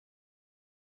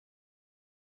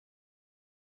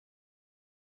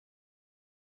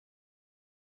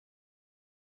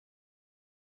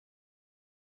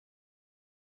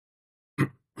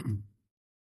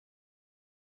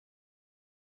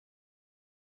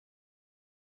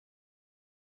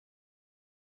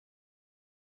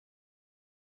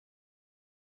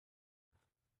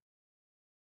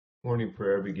Morning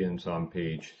prayer begins on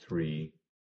page 3.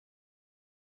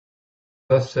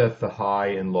 Thus saith the high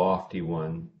and lofty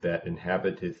one that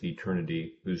inhabiteth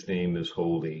eternity, whose name is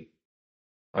holy.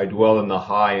 I dwell in the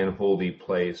high and holy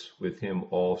place with him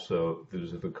also that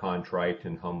is of a contrite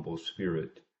and humble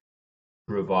spirit,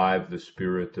 to revive the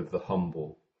spirit of the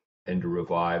humble, and to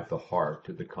revive the heart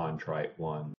of the contrite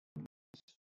one.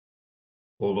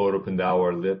 O Lord, open thou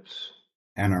our lips,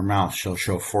 and our mouth shall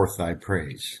show forth thy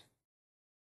praise.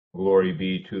 Glory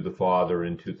be to the Father,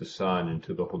 and to the Son, and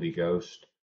to the Holy Ghost.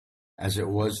 As it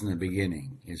was in the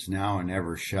beginning, is now, and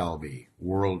ever shall be,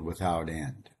 world without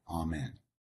end. Amen.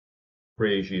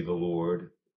 Praise ye the Lord.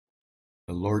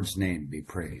 The Lord's name be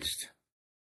praised.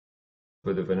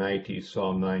 For the Venite,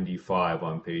 Psalm 95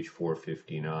 on page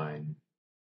 459.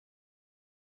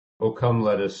 O come,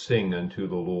 let us sing unto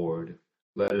the Lord.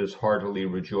 Let us heartily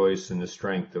rejoice in the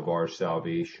strength of our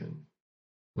salvation.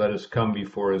 Let us come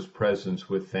before his presence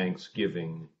with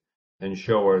thanksgiving, and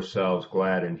show ourselves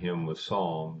glad in him with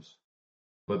psalms.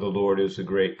 For the Lord is a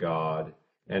great God,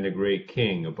 and a great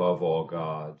King above all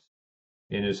gods.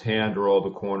 In his hand are all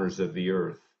the corners of the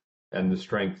earth, and the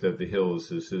strength of the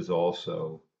hills is his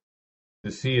also.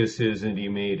 The sea is his, and he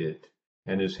made it,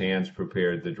 and his hands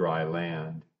prepared the dry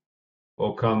land.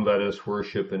 O come, let us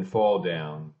worship and fall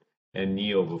down, and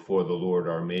kneel before the Lord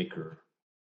our Maker.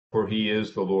 For he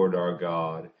is the Lord our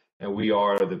God, and we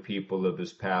are the people of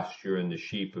his pasture and the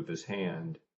sheep of his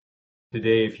hand.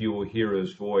 Today, if you will hear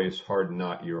his voice, harden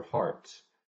not your hearts,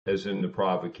 as in the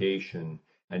provocation,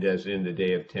 and as in the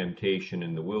day of temptation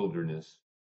in the wilderness,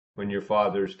 when your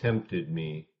fathers tempted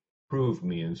me, proved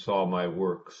me, and saw my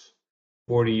works.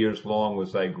 40 years long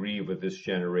was I grieved with this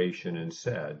generation, and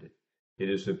said, It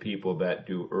is a people that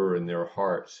do err in their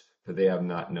hearts, for they have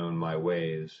not known my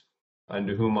ways.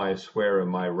 Unto whom I swear in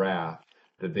my wrath,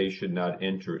 that they should not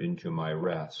enter into my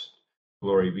rest.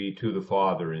 Glory be to the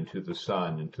Father, and to the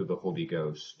Son, and to the Holy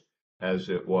Ghost, as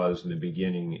it was in the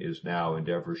beginning, is now, and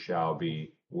ever shall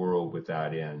be, world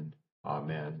without end.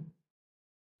 Amen.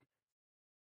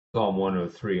 Psalm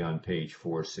 103 on page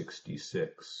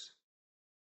 466.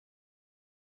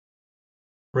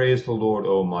 Praise the Lord,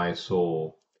 O my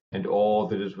soul, and all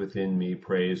that is within me,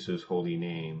 praise his holy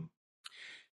name.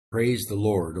 Praise the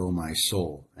Lord, O my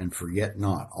soul, and forget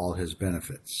not all his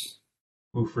benefits.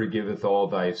 Who forgiveth all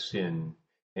thy sin,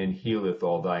 and healeth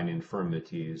all thine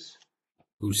infirmities.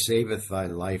 Who saveth thy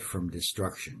life from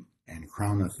destruction, and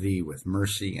crowneth thee with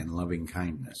mercy and loving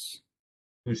kindness.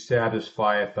 Who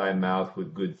satisfieth thy mouth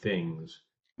with good things,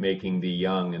 making thee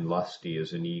young and lusty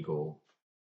as an eagle.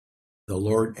 The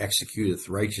Lord executeth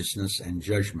righteousness and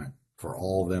judgment for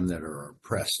all them that are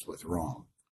oppressed with wrong.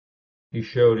 He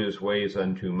showed his ways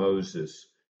unto Moses,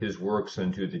 his works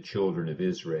unto the children of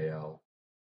Israel.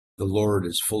 The Lord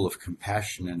is full of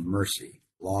compassion and mercy,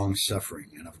 long-suffering,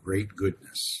 and of great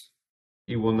goodness.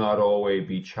 He will not always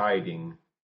be chiding,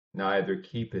 neither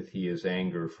keepeth he his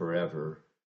anger forever.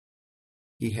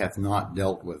 He hath not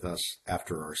dealt with us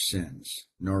after our sins,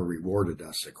 nor rewarded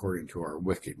us according to our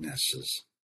wickednesses.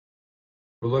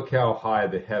 For look how high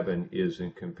the heaven is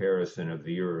in comparison of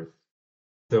the earth.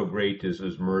 So great is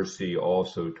his mercy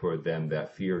also toward them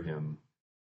that fear him.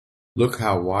 Look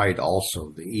how wide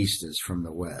also the east is from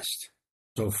the west.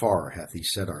 So far hath he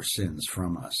set our sins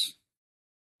from us.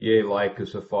 Yea, like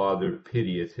as a father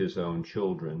pitieth his own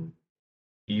children,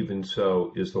 even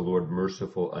so is the Lord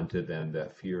merciful unto them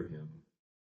that fear him.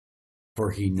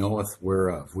 For he knoweth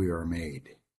whereof we are made.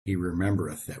 He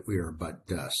remembereth that we are but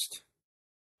dust.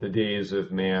 The days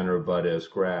of man are but as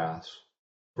grass,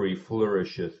 for he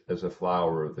flourisheth as a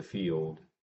flower of the field.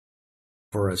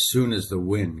 For as soon as the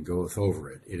wind goeth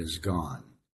over it, it is gone,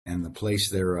 and the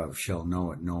place thereof shall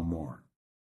know it no more.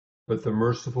 But the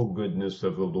merciful goodness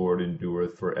of the Lord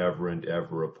endureth for ever and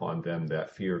ever upon them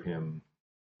that fear him,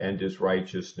 and his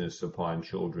righteousness upon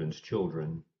children's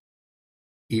children.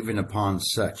 Even upon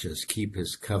such as keep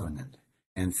his covenant,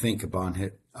 and think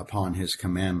upon his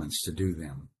commandments to do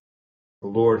them. The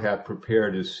Lord hath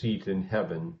prepared his seat in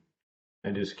heaven,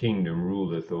 and his kingdom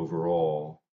ruleth over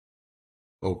all.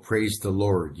 O praise the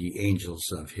Lord, ye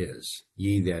angels of his,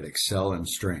 ye that excel in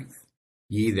strength,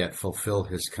 ye that fulfill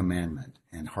his commandment,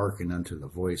 and hearken unto the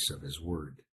voice of his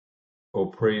word. O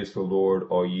praise the Lord,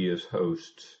 all ye his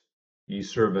hosts, ye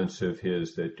servants of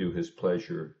his that do his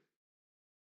pleasure.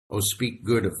 O speak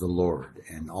good of the Lord,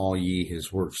 and all ye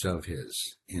his works of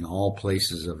his, in all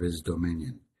places of his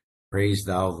dominion. Praise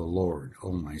thou the Lord,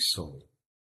 O my soul.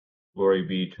 Glory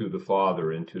be to the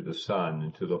Father, and to the Son,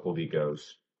 and to the Holy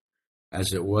Ghost.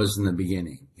 As it was in the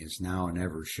beginning, is now, and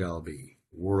ever shall be,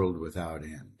 world without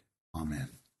end. Amen.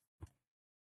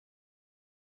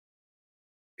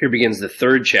 Here begins the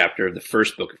third chapter of the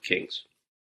first book of Kings.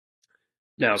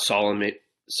 Now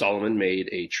Solomon made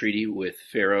a treaty with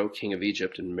Pharaoh, king of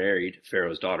Egypt, and married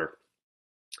Pharaoh's daughter.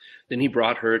 Then he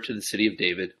brought her to the city of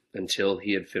David until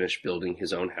he had finished building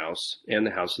his own house and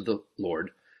the house of the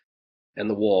Lord and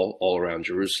the wall all around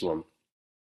Jerusalem.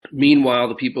 Meanwhile,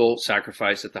 the people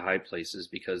sacrificed at the high places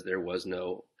because there was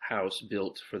no house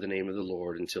built for the name of the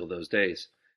Lord until those days.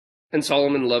 And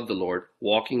Solomon loved the Lord,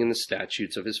 walking in the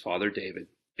statutes of his father David,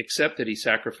 except that he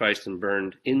sacrificed and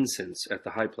burned incense at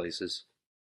the high places.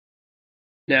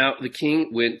 Now the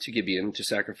king went to Gibeon to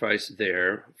sacrifice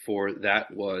there, for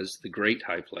that was the great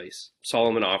high place.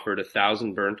 Solomon offered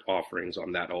 1,000 burnt offerings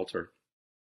on that altar.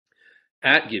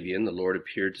 At Gibeon, the Lord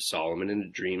appeared to Solomon in a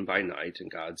dream by night,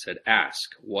 and God said,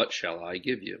 "Ask, what shall I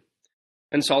give you?"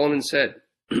 And Solomon said,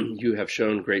 "You have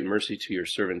shown great mercy to your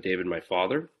servant David my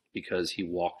father, because he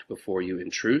walked before you in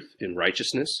truth, in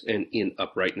righteousness, and in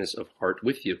uprightness of heart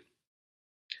with you.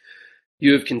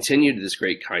 You have continued this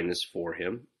great kindness for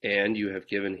him, and you have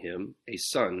given him a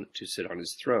son to sit on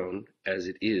his throne, as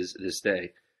it is this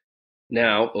day.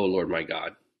 Now, O Lord my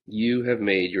God, you have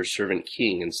made your servant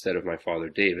king instead of my father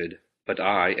David, but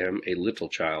I am a little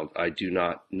child. I do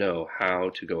not know how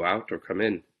to go out or come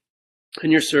in.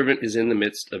 And your servant is in the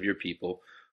midst of your people,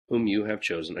 whom you have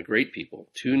chosen, a great people,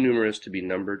 too numerous to be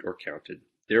numbered or counted.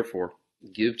 Therefore,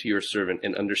 give to your servant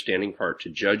an understanding heart to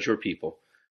judge your people,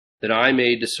 that I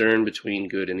may discern between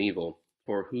good and evil.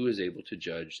 For who is able to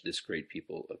judge this great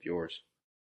people of yours?"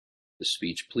 The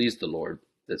speech pleased the Lord,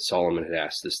 that Solomon had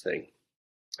asked this thing.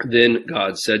 Then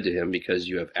God said to him, "Because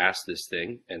you have asked this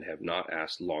thing, and have not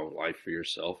asked long life for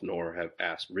yourself, nor have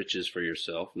asked riches for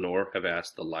yourself, nor have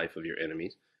asked the life of your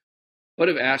enemies, but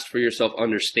have asked for yourself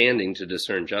understanding to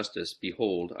discern justice,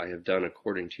 behold, I have done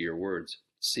according to your words.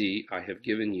 See, I have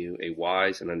given you a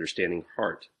wise and understanding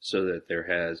heart, so that there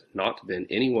has not been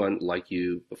anyone like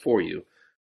you before you,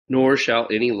 nor shall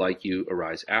any like you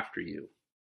arise after you.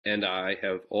 And I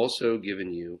have also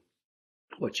given you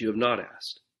what you have not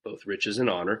asked, both riches and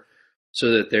honor,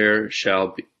 so that there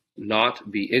shall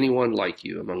not be anyone like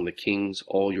you among the kings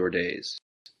all your days.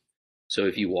 So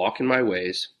if you walk in my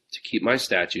ways, to keep my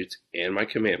statutes and my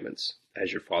commandments,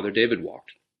 as your father David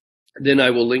walked, then I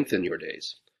will lengthen your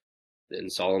days." Then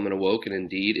Solomon awoke, and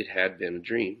indeed it had been a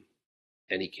dream.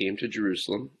 And he came to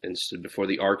Jerusalem, and stood before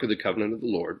the ark of the covenant of the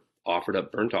Lord, offered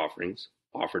up burnt offerings,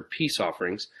 offered peace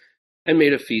offerings, and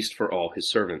made a feast for all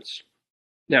his servants.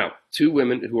 Now 2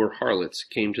 women who were harlots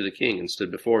came to the king and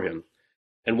stood before him.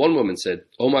 And one woman said,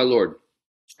 "O my lord,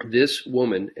 this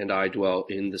woman and I dwell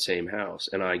in the same house,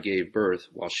 and I gave birth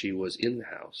while she was in the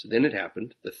house. Then it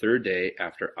happened, the 3rd day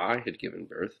after I had given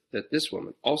birth, that this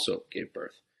woman also gave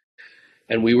birth.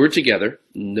 And we were together.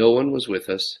 No one was with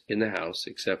us in the house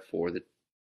except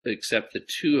the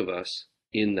 2 of us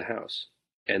in the house.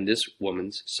 And this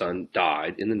woman's son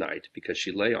died in the night because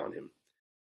she lay on him.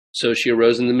 So she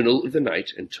arose in the middle of the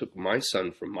night and took my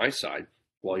son from my side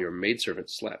while your maidservant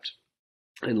slept,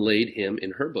 and laid him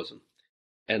in her bosom,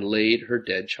 and laid her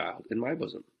dead child in my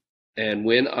bosom. And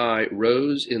when I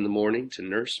rose in the morning to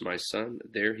nurse my son,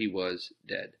 there he was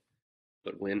dead.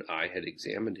 But when I had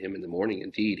examined him in the morning,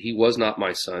 indeed, he was not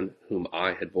my son whom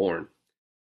I had borne."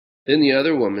 Then the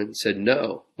other woman said,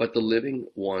 "No, but the living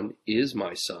one is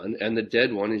my son, and the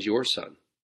dead one is your son."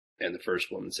 And the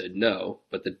first woman said, "No,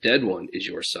 but the dead one is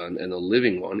your son, and the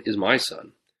living one is my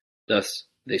son." Thus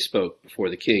they spoke before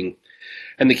the king.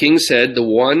 And the king said, "The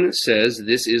one says,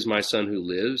 'This is my son who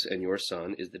lives,' and your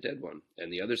son is the dead one.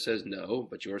 And the other says, 'No,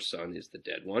 but your son is the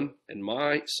dead one, and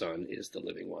my son is the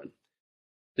living one.'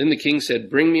 Then the king said,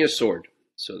 'Bring me a sword.'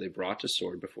 So they brought a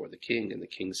sword before the king, and the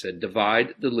king said,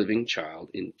 'Divide the living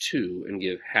child in 2, and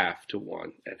give half to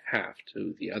one and half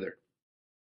to the other.'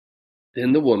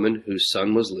 Then the woman whose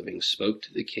son was living spoke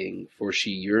to the king, for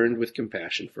she yearned with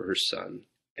compassion for her son.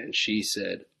 And she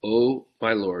said, 'O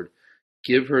my lord,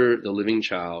 give her the living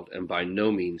child, and by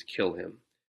no means kill him.'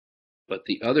 But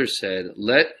the other said,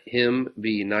 'Let him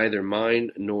be neither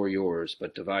mine nor yours,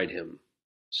 but divide him.'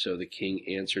 So the king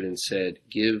answered and said,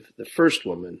 'Give the first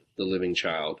woman the living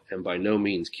child, and by no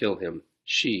means kill him.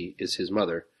 She is his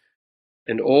mother.'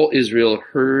 And all Israel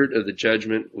heard of the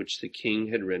judgment which the king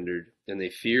had rendered, and they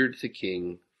feared the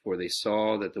king, for they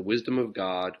saw that the wisdom of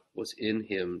God was in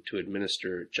him to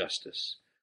administer justice."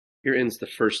 Here ends the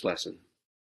first lesson.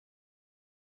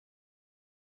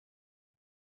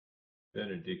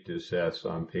 Benedictus S.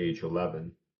 on page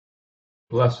 11.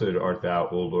 Blessed art thou,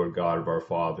 O Lord God of our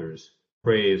fathers,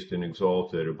 praised and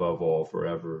exalted above all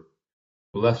forever.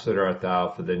 Blessed art thou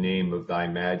for the name of thy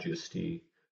majesty,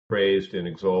 praised and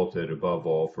exalted above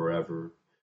all forever.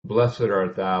 Blessed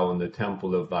art thou in the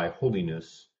temple of thy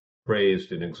holiness,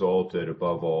 praised and exalted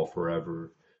above all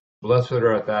forever. Blessed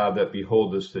art thou that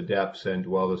beholdest the depths and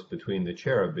dwellest between the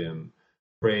cherubim,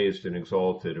 praised and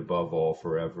exalted above all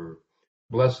forever.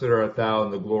 Blessed art thou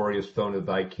in the glorious throne of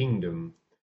thy kingdom,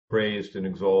 praised and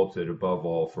exalted above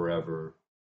all forever.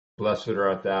 Blessed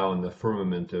art thou in the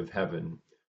firmament of heaven,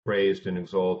 praised and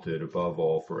exalted above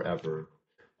all forever.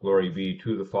 Glory be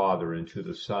to the Father, and to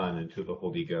the Son, and to the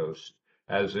Holy Ghost,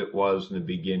 as it was in the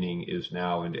beginning, is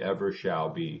now, and ever shall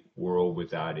be, world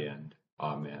without end.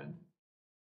 Amen.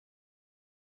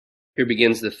 Here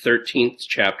begins the 13th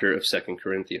chapter of 2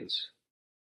 Corinthians.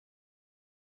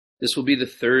 This will be the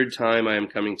third time I am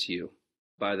coming to you.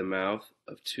 By the mouth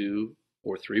of 2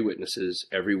 or 3 witnesses,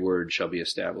 every word shall be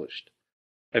established.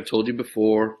 I have told you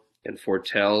before, and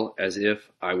foretell as if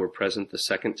I were present the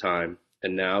second time,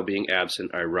 and now being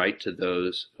absent, I write to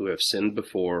those who have sinned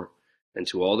before, and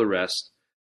to all the rest,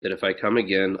 that if I come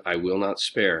again, I will not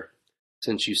spare,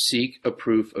 since you seek a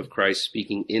proof of Christ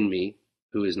speaking in me,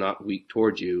 who is not weak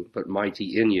toward you, but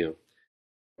mighty in you.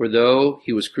 For though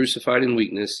he was crucified in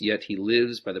weakness, yet he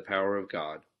lives by the power of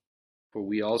God. For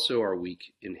we also are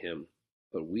weak in him,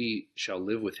 but we shall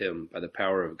live with him by the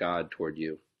power of God toward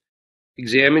you.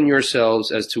 Examine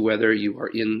yourselves as to whether you are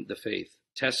in the faith.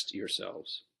 Test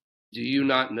yourselves. Do you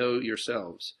not know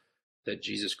yourselves that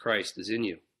Jesus Christ is in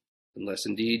you? Unless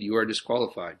indeed you are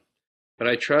disqualified. But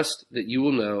I trust that you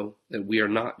will know that we are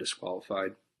not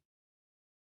disqualified.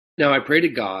 Now I pray to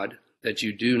God that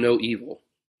you do no evil,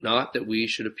 not that we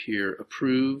should appear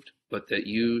approved, but that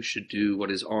you should do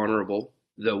what is honorable,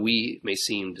 though we may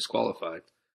seem disqualified.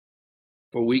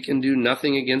 For we can do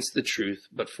nothing against the truth,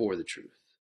 but for the truth.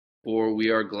 For we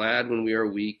are glad when we are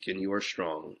weak and you are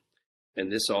strong.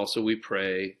 And this also we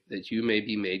pray, that you may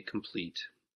be made complete.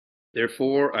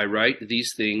 Therefore I write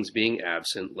these things being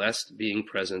absent, lest being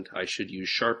present I should use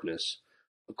sharpness,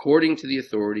 according to the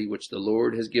authority which the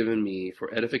Lord has given me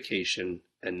for edification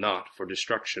and not for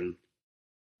destruction.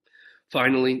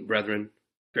 Finally, brethren,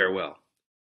 farewell.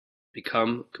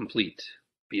 Become complete.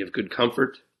 Be of good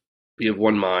comfort. Be of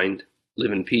one mind.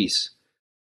 Live in peace.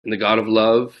 And the God of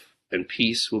love and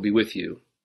peace will be with you.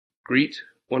 Greet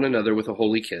one another with a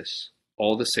holy kiss.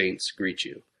 All the saints greet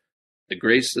you. The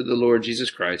grace of the Lord Jesus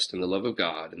Christ and the love of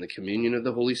God and the communion of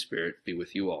the Holy Spirit be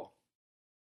with you all.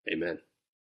 Amen.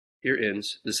 Here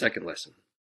ends the second lesson.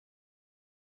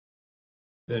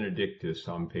 Benedictus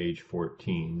on page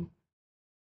 14.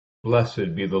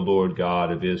 Blessed be the Lord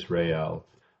God of Israel,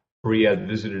 for he hath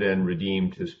visited and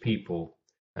redeemed his people,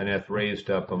 and hath raised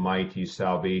up a mighty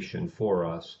salvation for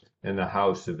us in the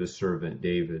house of his servant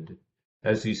David,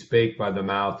 as he spake by the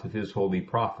mouth of his holy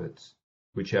prophets,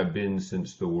 which have been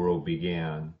since the world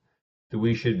began, that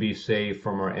we should be saved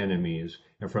from our enemies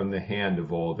and from the hand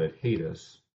of all that hate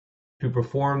us, to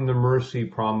perform the mercy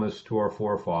promised to our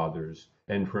forefathers,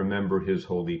 and to remember his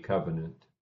holy covenant,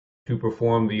 to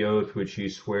perform the oath which he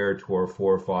sware to our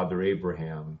forefather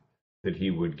Abraham, that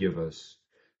he would give us,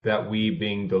 that we,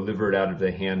 being delivered out of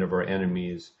the hand of our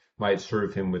enemies, might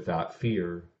serve him without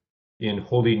fear, in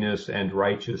holiness and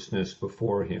righteousness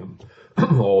before him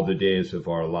all the days of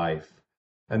our life.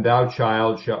 And thou,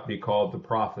 child, shalt be called the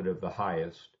prophet of the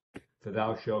highest, for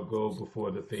thou shalt go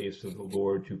before the face of the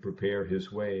Lord to prepare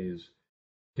his ways,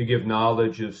 to give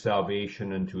knowledge of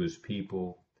salvation unto his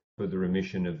people, for the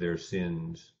remission of their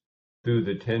sins, through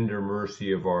the tender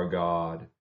mercy of our God,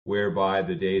 whereby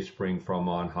the dayspring from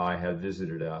on high hath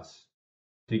visited us,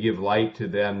 to give light to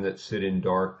them that sit in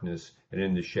darkness and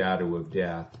in the shadow of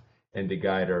death, and to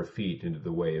guide our feet into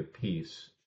the way of peace.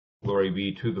 Glory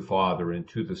be to the Father, and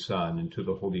to the Son, and to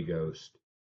the Holy Ghost,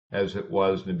 as it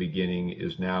was in the beginning,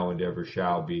 is now, and ever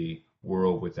shall be,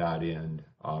 world without end.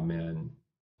 Amen.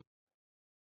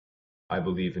 I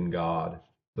believe in God,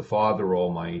 the Father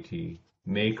Almighty,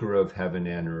 maker of heaven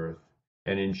and earth,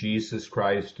 and in Jesus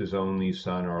Christ, his only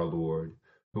Son, our Lord,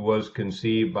 who was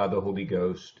conceived by the Holy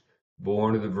Ghost,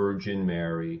 born of the Virgin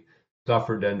Mary,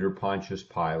 suffered under Pontius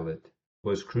Pilate,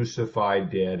 was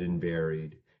crucified, dead, and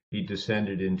buried. He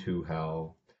descended into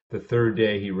hell. The third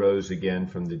day he rose again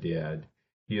from the dead.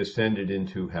 He ascended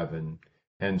into heaven,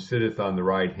 and sitteth on the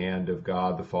right hand of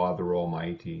God the Father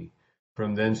Almighty.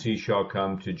 From thence he shall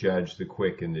come to judge the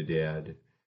quick and the dead.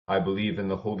 I believe in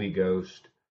the Holy Ghost,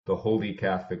 the Holy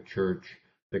Catholic Church,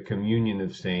 the communion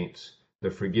of saints, the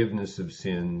forgiveness of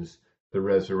sins, the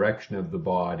resurrection of the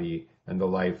body, and the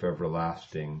life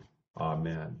everlasting.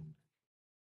 Amen.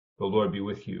 The Lord be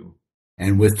with you.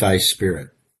 and with thy Spirit.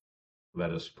 Let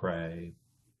us pray.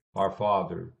 Our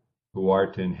Father, who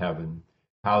art in heaven,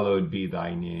 hallowed be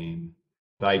thy name.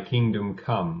 Thy kingdom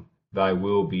come, thy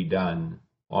will be done,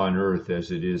 on earth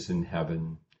as it is in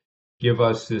heaven. Give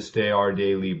us this day our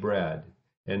daily bread,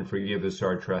 and forgive us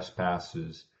our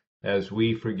trespasses, as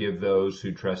we forgive those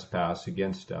who trespass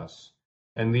against us.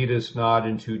 And lead us not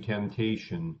into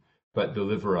temptation, but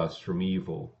deliver us from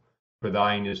evil. For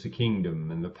thine is the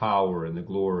kingdom, and the power, and the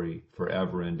glory,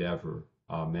 forever and ever.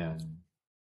 Amen.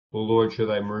 O Lord, show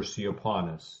thy mercy upon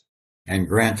us. And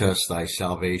grant us thy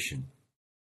salvation.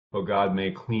 O God,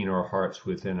 may clean our hearts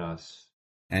within us.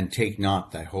 And take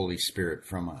not thy Holy Spirit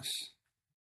from us.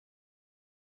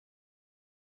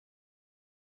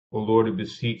 O Lord, I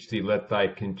beseech thee, let thy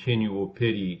continual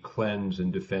pity cleanse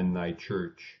and defend thy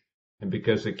church. And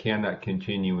because it cannot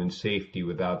continue in safety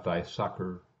without thy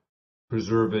succor,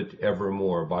 preserve it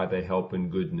evermore by thy help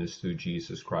and goodness through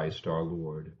Jesus Christ our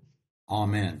Lord.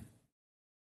 Amen.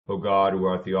 O God, who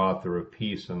art the author of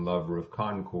peace and lover of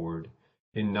concord,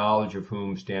 in knowledge of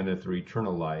whom standeth our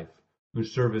eternal life,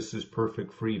 whose service is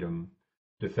perfect freedom,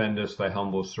 defend us, thy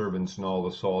humble servants, in all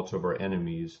assaults of our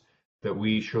enemies, that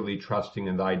we, surely trusting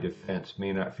in thy defense,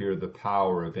 may not fear the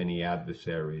power of any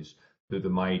adversaries, through the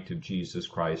might of Jesus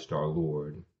Christ our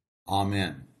Lord.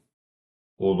 Amen.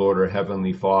 O Lord, our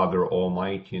heavenly Father,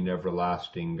 almighty and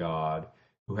everlasting God,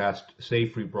 who hast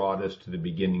safely brought us to the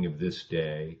beginning of this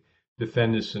day,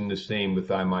 defend us in the same with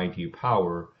thy mighty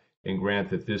power, and grant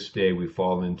that this day we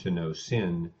fall into no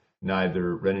sin,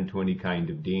 neither run into any kind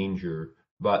of danger,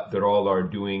 but that all our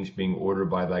doings, being ordered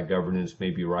by thy governance,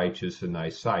 may be righteous in thy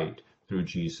sight, through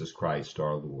Jesus Christ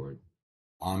our Lord.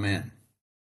 Amen.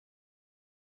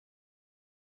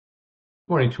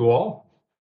 Morning to all.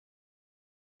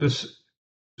 This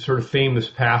sort of famous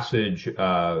passage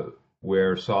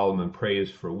where Solomon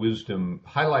prays for wisdom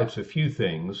highlights a few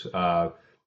things.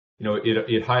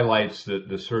 It highlights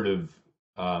the sort of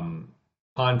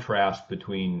contrast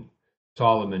between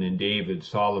Solomon and David.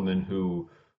 Solomon,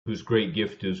 whose great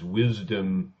gift is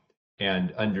wisdom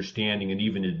and understanding and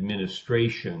even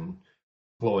administration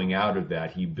flowing out of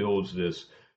that. He builds this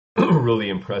really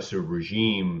impressive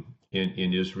regime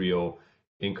in Israel,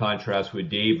 in contrast with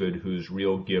David, whose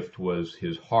real gift was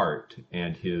his heart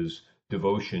and his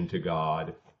devotion to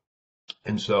God.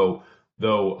 And so,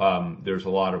 though there's a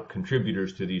lot of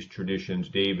contributors to these traditions,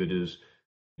 David is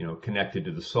connected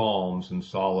to the Psalms, and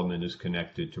Solomon is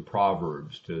connected to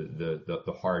Proverbs, to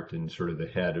the heart and sort of the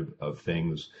head of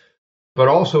things. But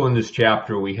also in this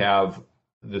chapter, we have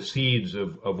the seeds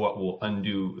of what will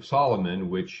undo Solomon,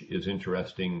 which is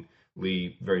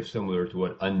interestingly very similar to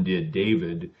what undid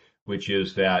David, which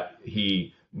is that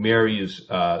he marries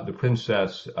the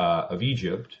princess of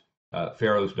Egypt,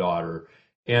 Pharaoh's daughter,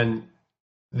 and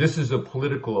this is a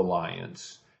political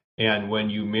alliance. And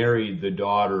when you marry the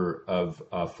daughter of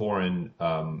a foreign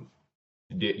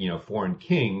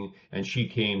king, and she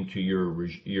came to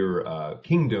your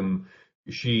kingdom,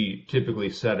 she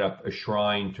typically set up a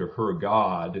shrine to her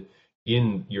god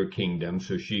in your kingdom,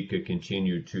 so she could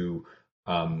continue to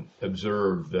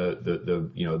observe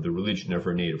the religion of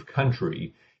her native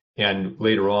country. And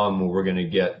later on, when we're going to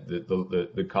get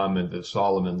the comment that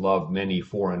Solomon loved many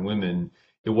foreign women,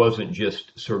 it wasn't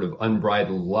just sort of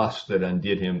unbridled lust that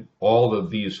undid him. All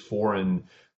of these foreign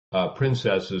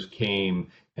princesses came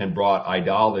and brought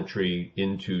idolatry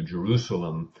into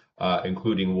Jerusalem,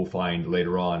 including, we'll find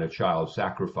later on, a child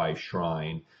sacrifice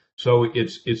shrine. So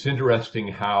it's interesting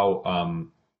how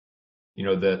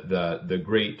the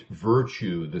great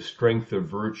virtue, the strength of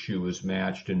virtue, is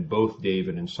matched in both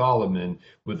David and Solomon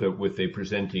with a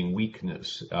presenting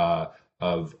weakness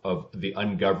of the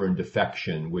ungoverned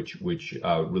affection, which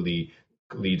really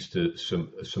leads to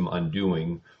some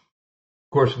undoing.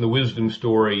 Of course, in the wisdom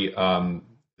story,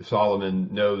 Solomon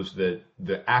knows that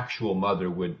the actual mother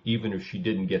would, even if she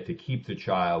didn't get to keep the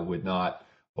child, would not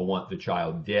want the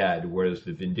child dead, whereas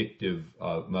the vindictive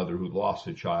mother who lost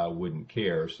the child wouldn't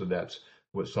care. So that's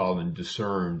what Solomon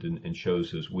discerned and shows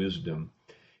his wisdom.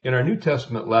 In our New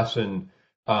Testament lesson,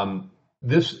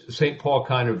 this St. Paul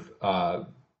kind of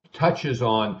touches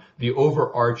on the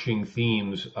overarching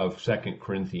themes of 2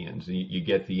 Corinthians. You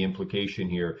get the implication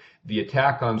here. The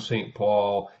attack on St.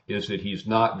 Paul is that he's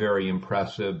not very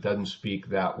impressive, doesn't speak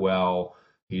that well,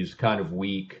 he's kind of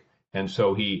weak, and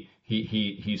so he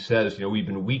says, we've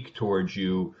been weak towards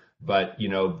you, but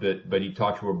but he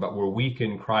talks about we're weak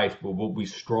in Christ, but we'll be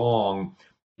strong.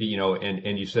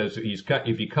 And he says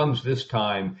if he comes this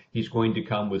time, he's going to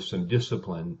come with some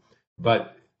discipline.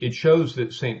 But it shows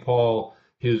that St. Paul,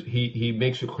 he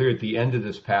makes it clear at the end of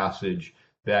this passage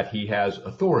that he has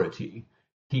authority.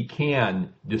 he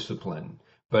can discipline,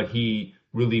 but he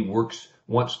really wants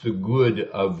the good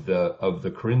of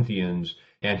the Corinthians,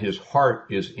 and his heart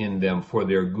is in them for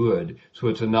their good. So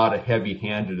it's not a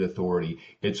heavy-handed authority.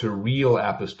 It's a real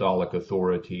apostolic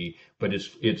authority, but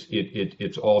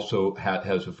it's also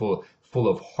has a full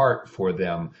of heart for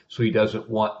them. So he doesn't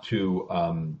want to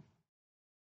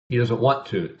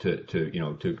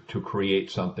to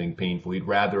create something painful. He'd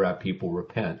rather have people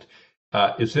repent.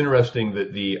 It's interesting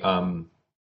that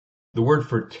the word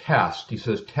for test, he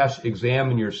says, test,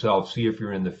 examine yourself, see if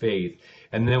you're in the faith.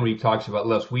 And then when he talks about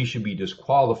lest we should be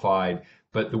disqualified,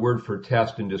 but the word for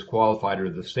test and disqualified are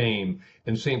the same.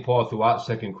 And St. Paul throughout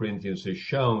 2 Corinthians has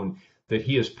shown that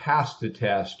he has passed the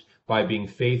test by being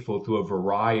faithful through a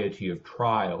variety of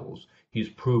trials. He's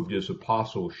proved his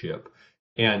apostleship.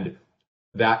 And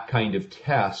that kind of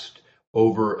test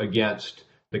over against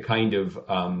the kind of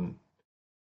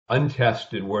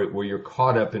untested, where you're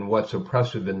caught up in what's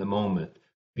oppressive in the moment.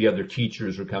 The other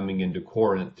teachers are coming into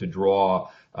Corinth to draw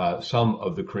some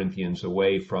of the Corinthians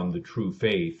away from the true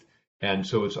faith. And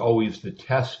so it's always the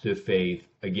test of faith,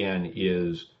 again,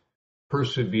 is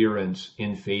perseverance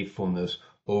in faithfulness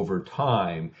over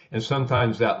time. And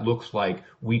sometimes that looks like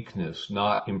weakness,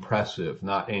 not impressive,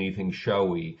 not anything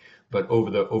showy. But over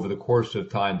the course of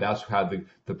time, that's how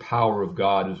the power of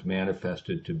God is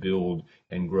manifested to build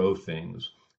and grow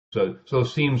things. So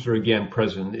themes are again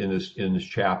present in this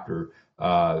chapter,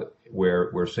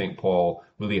 where St. Paul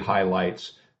really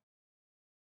highlights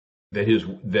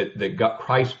that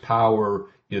Christ's power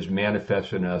is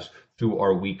manifest in us through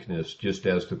our weakness, just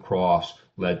as the cross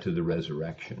led to the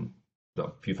resurrection. So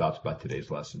a few thoughts about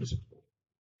today's lessons.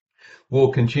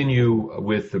 We'll continue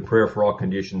with the prayer for all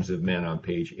conditions of men on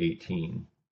page 18.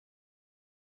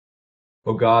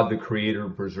 O God, the creator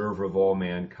and preserver of all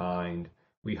mankind,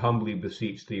 we humbly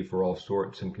beseech thee for all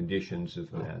sorts and conditions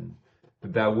of men,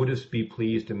 that thou wouldest be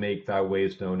pleased to make thy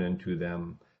ways known unto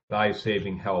them, thy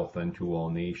saving health unto all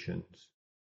nations.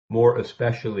 More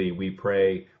especially we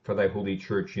pray for thy holy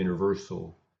Church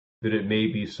universal, that it may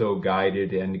be so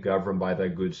guided and governed by thy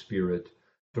good Spirit,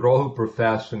 that all who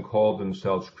profess and call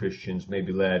themselves Christians may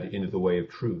be led into the way of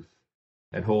truth,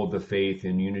 and hold the faith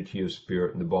in unity of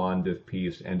spirit and the bond of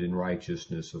peace and in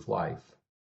righteousness of life.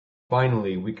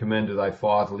 Finally, we commend to thy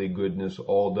fatherly goodness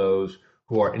all those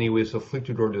who are anyways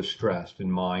afflicted or distressed in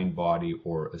mind, body,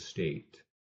 or estate.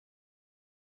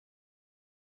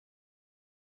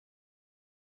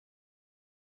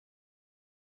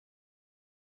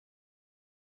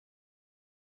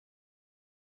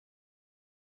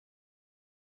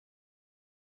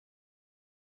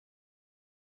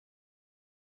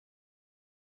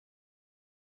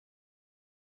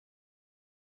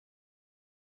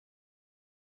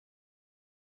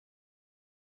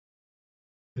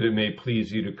 That it may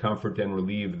please you to comfort and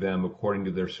relieve them according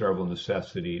to their several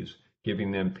necessities,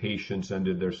 giving them patience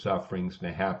under their sufferings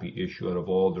and a happy issue out of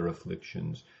all their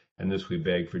afflictions. And this we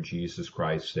beg for Jesus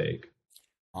Christ's sake.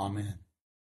 Amen.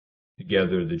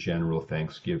 Together the general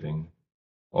thanksgiving.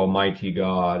 Almighty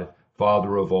God,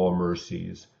 Father of all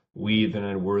mercies, we, the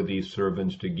unworthy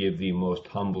servants, to give thee most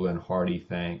humble and hearty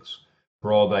thanks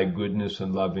for all thy goodness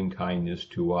and loving kindness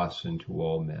to us and to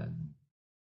all men.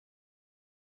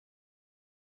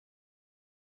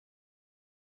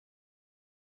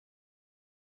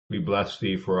 We bless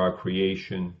thee for our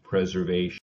creation,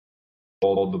 preservation,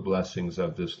 all the blessings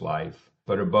of this life,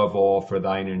 but above all for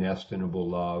thine inestimable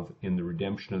love in the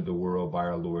redemption of the world by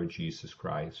our Lord Jesus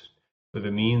Christ, for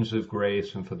the means of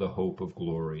grace and for the hope of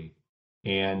glory.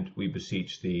 And we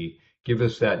beseech thee, give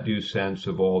us that due sense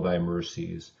of all thy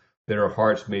mercies, that our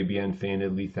hearts may be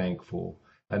unfeignedly thankful,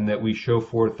 and that we show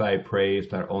forth thy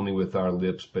praise not only with our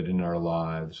lips but in our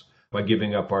lives, by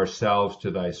giving up ourselves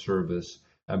to thy service,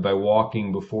 and by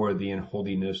walking before thee in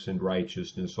holiness and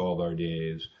righteousness all our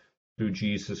days, through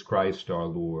Jesus Christ our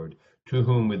Lord, to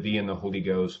whom with thee and the Holy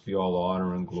Ghost be all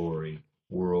honor and glory,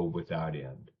 world without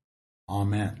end.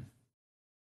 Amen.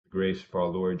 The grace of our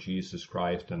Lord Jesus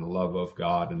Christ and the love of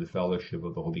God and the fellowship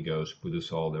of the Holy Ghost with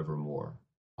us all evermore.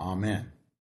 Amen.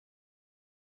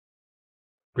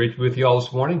 Great to be with you all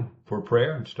this morning for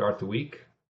prayer and start the week.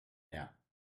 Yeah.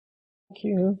 Thank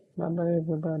you. Bye-bye,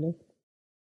 everybody.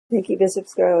 Thank you, Bishop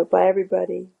Scarlett. Bye,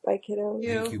 everybody. Bye, kiddo.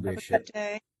 Thank you, Have a Bishop. good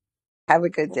day. Have a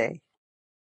good day.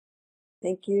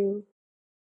 Thank you.